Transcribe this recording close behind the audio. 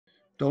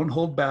Don't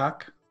hold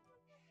back.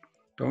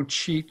 Don't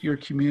cheat your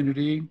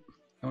community.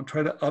 Don't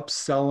try to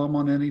upsell them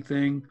on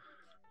anything.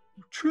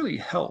 Truly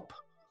help.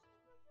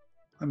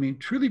 I mean,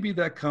 truly be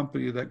that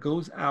company that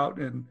goes out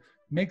and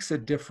makes a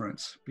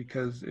difference,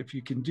 because if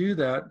you can do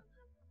that,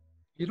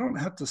 you don't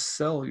have to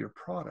sell your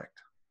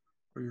product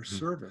or your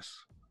service.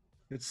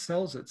 It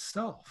sells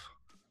itself.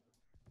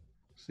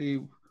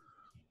 See,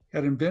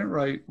 at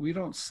InventRight, we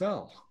don't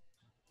sell.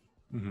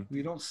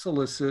 We don't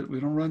solicit. We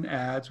don't run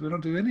ads. We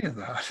don't do any of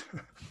that.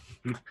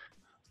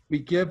 we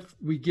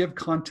give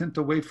content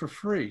away for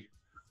free.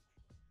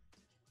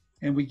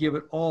 And we give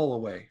it all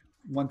away.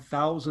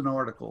 1,000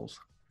 articles,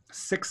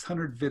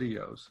 600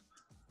 videos,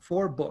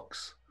 4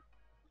 books.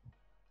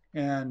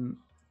 And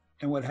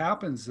what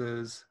happens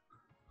is,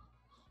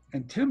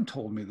 and Tim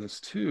told me this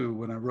too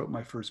when I wrote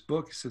my first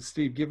book, he said,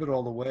 Steve, give it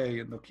all away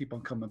and they'll keep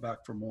on coming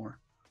back for more.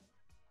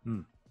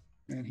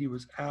 And he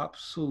was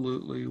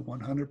absolutely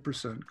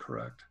 100%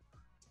 correct.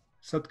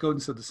 Seth Godin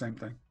said the same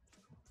thing.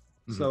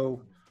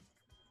 So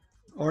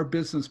our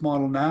business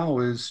model now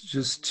is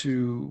just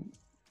to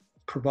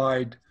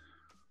provide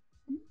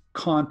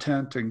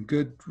content and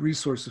good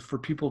resources for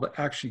people to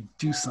actually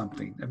do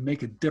something and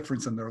make a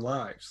difference in their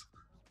lives.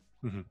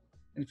 And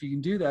if you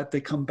can do that,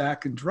 they come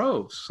back in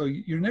droves. So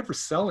you're never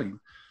selling.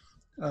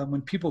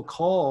 When people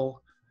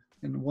call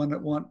and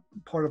want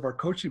part of our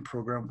coaching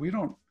program,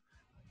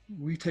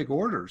 we take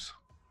orders.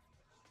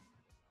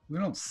 We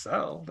don't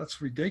sell.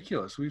 That's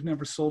ridiculous. We've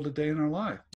never sold a day in our life.